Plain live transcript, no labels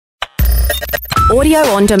Audio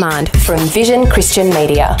on demand from Vision Christian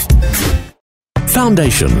Media.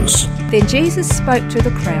 Foundations. Then Jesus spoke to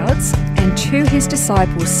the crowds and to his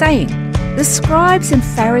disciples, saying, "The scribes and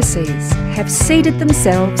Pharisees have seated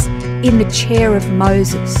themselves in the chair of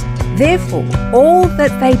Moses. Therefore, all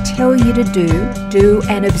that they tell you to do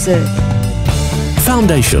and observe."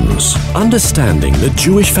 Foundations. Understanding the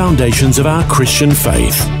Jewish foundations of our Christian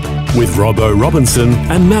faith. With Robbo Robinson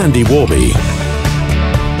and Mandy Warby.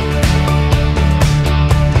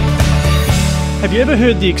 Have you ever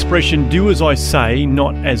heard the expression, "do as I say,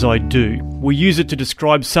 not as I do"? We use it to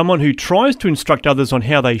describe someone who tries to instruct others on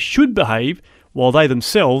how they should behave while they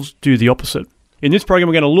themselves do the opposite. In this program,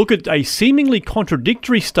 we're going to look at a seemingly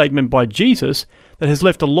contradictory statement by Jesus that has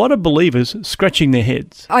left a lot of believers scratching their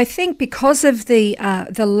heads. I think because of the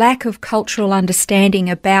lack of cultural understanding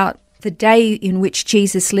about the day in which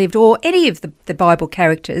Jesus lived, or any of the Bible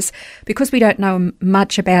characters, because we don't know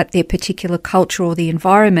much about their particular culture or the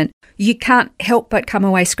environment, you can't help but come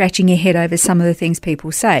away scratching your head over some of the things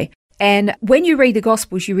people say. And when you read the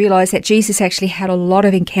Gospels, you realise that Jesus actually had a lot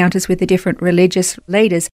of encounters with the different religious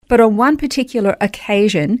leaders. But on one particular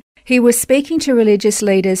occasion, he was speaking to religious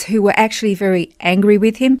leaders who were actually very angry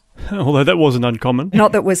with him. Although that wasn't uncommon.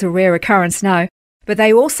 Not that it was a rare occurrence, no. But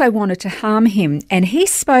they also wanted to harm him. And he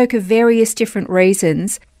spoke of various different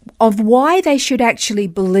reasons of why they should actually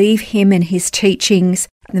believe him and his teachings,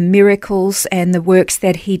 the miracles and the works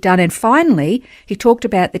that he'd done. And finally, he talked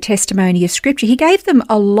about the testimony of Scripture. He gave them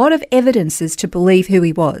a lot of evidences to believe who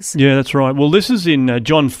he was. Yeah, that's right. Well, this is in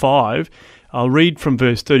John 5. I'll read from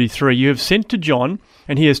verse 33. "You have sent to John,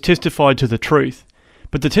 and he has testified to the truth.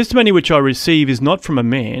 But the testimony which I receive is not from a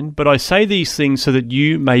man, but I say these things so that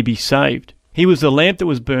you may be saved. He was the lamp that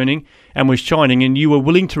was burning and was shining, and you were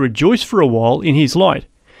willing to rejoice for a while in his light.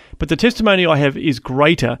 But the testimony I have is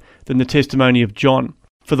greater than the testimony of John.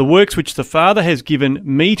 For the works which the Father has given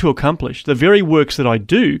me to accomplish, the very works that I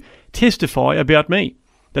do, testify about me,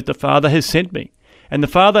 that the Father has sent me. And the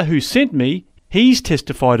Father who sent me, he's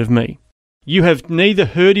testified of me. You have neither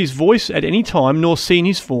heard his voice at any time nor seen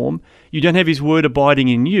his form. You don't have his word abiding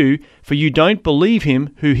in you, for you don't believe him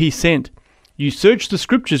who he sent. You search the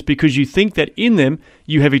Scriptures because you think that in them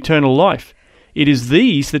you have eternal life. It is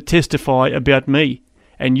these that testify about me,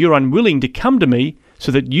 and you're unwilling to come to me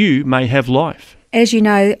so that you may have life." As you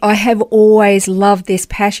know, I have always loved this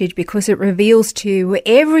passage because it reveals to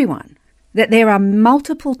everyone that there are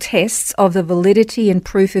multiple tests of the validity and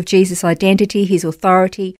proof of Jesus' identity, his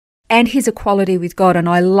authority, and his equality with God. And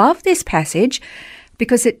I love this passage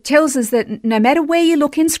because it tells us that no matter where you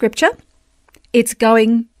look in Scripture, it's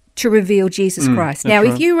going to reveal Jesus Christ. Now,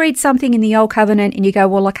 right. If you read something in the Old Covenant and you go,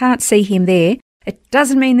 "Well, I can't see him there," it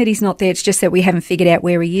doesn't mean that he's not there. It's just that we haven't figured out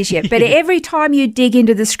where he is yet. But every time you dig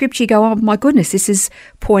into the Scripture, you go, "Oh my goodness, this is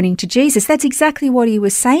pointing to Jesus." That's exactly what he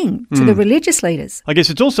was saying to the religious leaders. I guess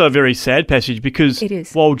it's also a very sad passage because It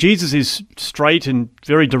is. While Jesus is straight and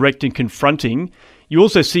very direct and confronting, you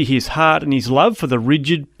also see his heart and his love for the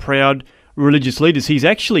rigid, proud religious leaders. He's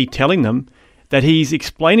actually telling them that he's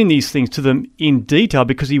explaining these things to them in detail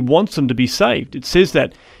because he wants them to be saved. It says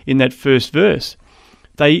that in that first verse.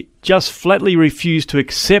 They just flatly refuse to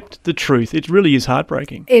accept the truth. It really is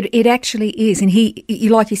heartbreaking. It actually is. And he,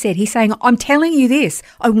 like you said, he's saying, "I'm telling you this.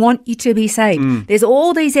 I want you to be saved. There's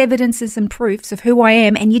all these evidences and proofs of who I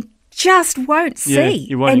am, and you just won't see." Yeah,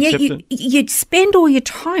 you won't and yet accept it. you'd spend all your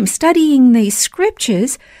time studying these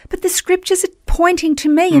Scriptures, but the Scriptures are pointing to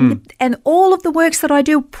me and all of the works that I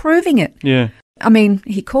do proving it. Yeah. I mean,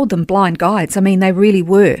 he called them blind guides. I mean, they really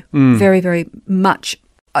were very, very much,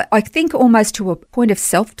 I think, almost to a point of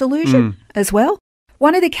self-delusion as well.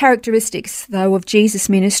 One of the characteristics, though, of Jesus'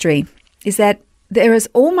 ministry is that there is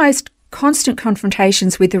almost constant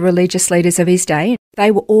confrontations with the religious leaders of his day. They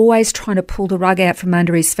were always trying to pull the rug out from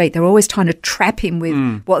under his feet. They were always trying to trap him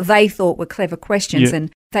with what they thought were clever questions, and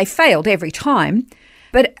they failed every time.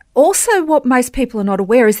 But also what most people are not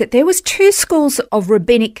aware is that there was two schools of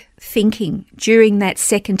rabbinic thinking during that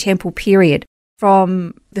Second Temple period,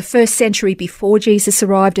 from the first century before Jesus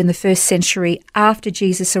arrived and the first century after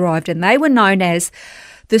Jesus arrived. And they were known as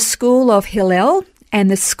the school of Hillel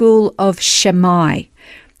and the school of Shammai.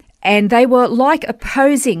 And they were like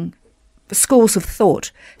opposing schools of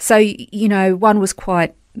thought. So, you know, one was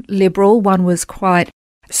quite liberal, one was quite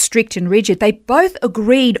strict and rigid. They both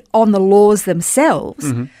agreed on the laws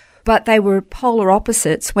themselves, but they were polar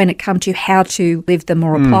opposites when it came to how to live them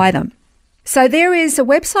or apply them. So there is a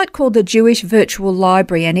website called the Jewish Virtual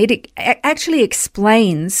Library, and it actually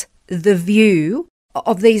explains the view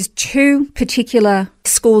of these two particular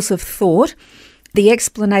schools of thought. The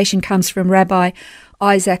explanation comes from Rabbi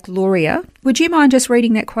Isaac Luria. Would you mind just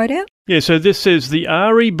reading that quote out? Yeah, so this says, the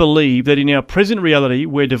Ari believe that in our present reality,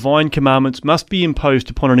 where divine commandments must be imposed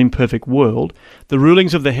upon an imperfect world, the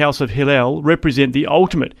rulings of the house of Hillel represent the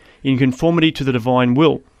ultimate in conformity to the divine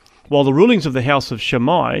will, while the rulings of the house of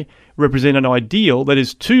Shammai represent an ideal that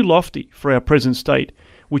is too lofty for our present state,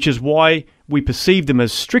 which is why we perceive them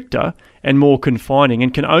as stricter and more confining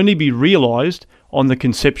and can only be realised on the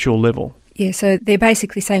conceptual level. Yeah, so they're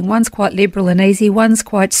basically saying one's quite liberal and easy, one's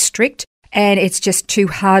quite strict, and it's just too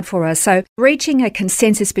hard for us. So reaching a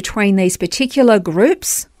consensus between these particular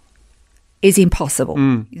groups is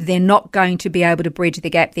impossible. They're not going to be able to bridge the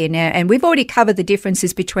gap there now. And we've already covered the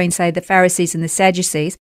differences between, say, the Pharisees and the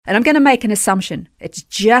Sadducees. And I'm going to make an assumption. It's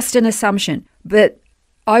just an assumption. But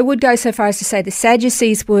I would go so far as to say the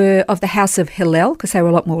Sadducees were of the house of Hillel, because they were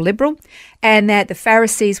a lot more liberal, and that the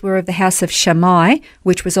Pharisees were of the house of Shammai,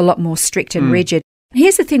 which was a lot more strict and rigid.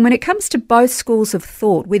 Here's the thing, when it comes to both schools of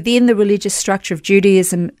thought within the religious structure of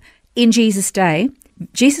Judaism in Jesus' day,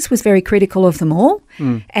 Jesus was very critical of them all.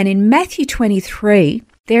 And in Matthew 23,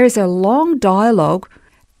 there is a long dialogue,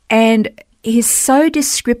 and he's so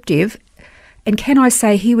descriptive. And can I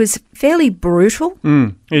say he was fairly brutal?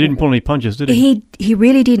 He didn't pull any punches, did he? He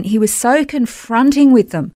really didn't. He was so confronting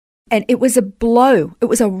with them. And it was a blow. It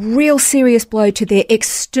was a real serious blow to their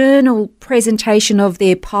external presentation of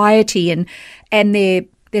their piety and their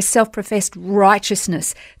self-professed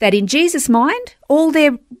righteousness, that in Jesus' mind, all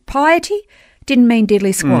their piety didn't mean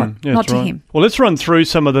diddly squat, not to him. Well, let's run through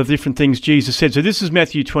some of the different things Jesus said. So this is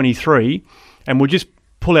Matthew 23, and we'll just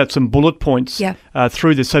pull out some bullet points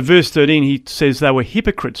through this. So verse 13, he says they were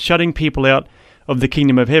hypocrites, shutting people out of the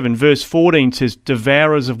kingdom of heaven. Verse 14 says,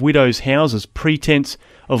 devourers of widows' houses, pretense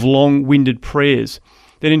of long-winded prayers.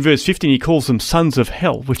 Then in verse 15, he calls them sons of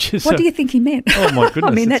hell, which is... What do you think he meant? Oh, my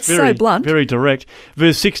goodness. I mean, that's so blunt. Very direct.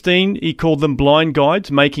 Verse 16, he called them blind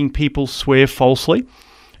guides, making people swear falsely.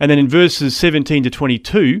 And then in verses 17 to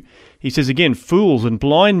 22, he says again, fools and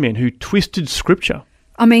blind men who twisted Scripture.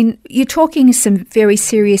 I mean, you're talking some very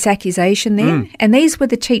serious accusation there, and these were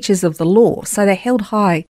the teachers of the law, so they held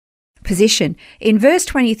high position. In verse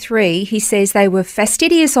 23, he says they were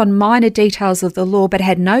fastidious on minor details of the law, but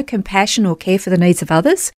had no compassion or care for the needs of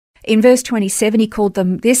others. In verse 27, he called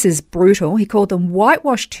them, this is brutal, he called them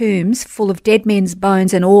whitewashed tombs full of dead men's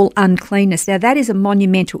bones and all uncleanness. Now, that is a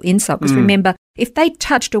monumental insult, because remember, if they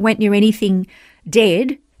touched or went near anything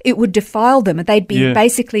dead, it would defile them, and they'd be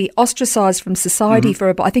basically ostracised from society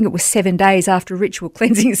for, I think it was 7 days after ritual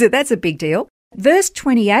cleansing, so that's a big deal. Verse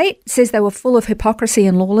 28 says they were full of hypocrisy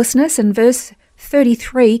and lawlessness, and verse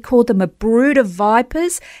 33 called them a brood of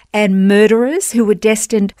vipers and murderers who were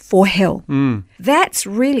destined for hell. That's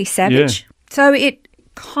really savage. So it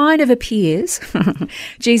kind of appears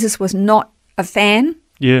Jesus was not a fan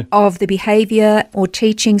of the behaviour or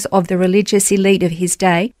teachings of the religious elite of his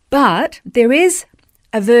day, but there is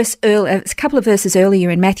a couple of verses earlier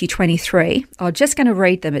in Matthew 23. I'm just going to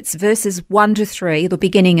read them. It's verses 1 to 3, the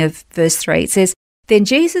beginning of verse 3. It says, Then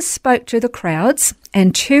Jesus spoke to the crowds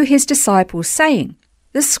and to his disciples, saying,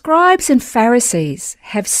 The scribes and Pharisees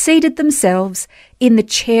have seated themselves in the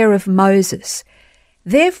chair of Moses.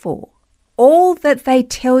 Therefore, all that they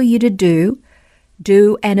tell you to do,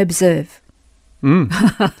 do and observe.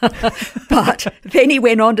 But then he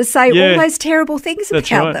went on to say all those terrible things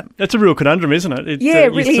about them. That's a real conundrum, isn't it?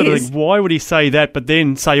 It really is. Think, why would he say that, but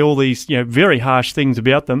then say all these very harsh things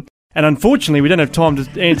about them? And unfortunately, we don't have time to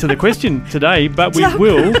answer the question today, but we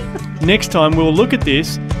will. Next time, we'll look at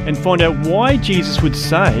this and find out why Jesus would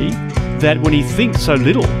say that when he thinks so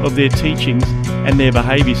little of their teachings and their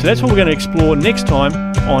behaviour. So that's what we're going to explore next time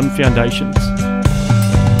on Foundations.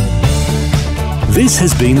 This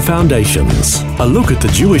has been Foundations, a look at the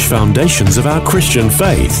Jewish foundations of our Christian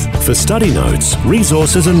faith. For study notes,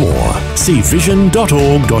 resources and more, see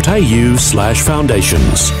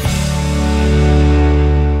vision.org.au/foundations.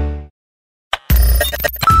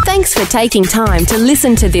 Thanks for taking time to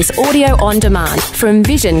listen to this audio on demand from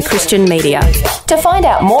Vision Christian Media. To find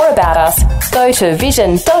out more about us, go to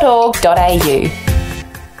vision.org.au.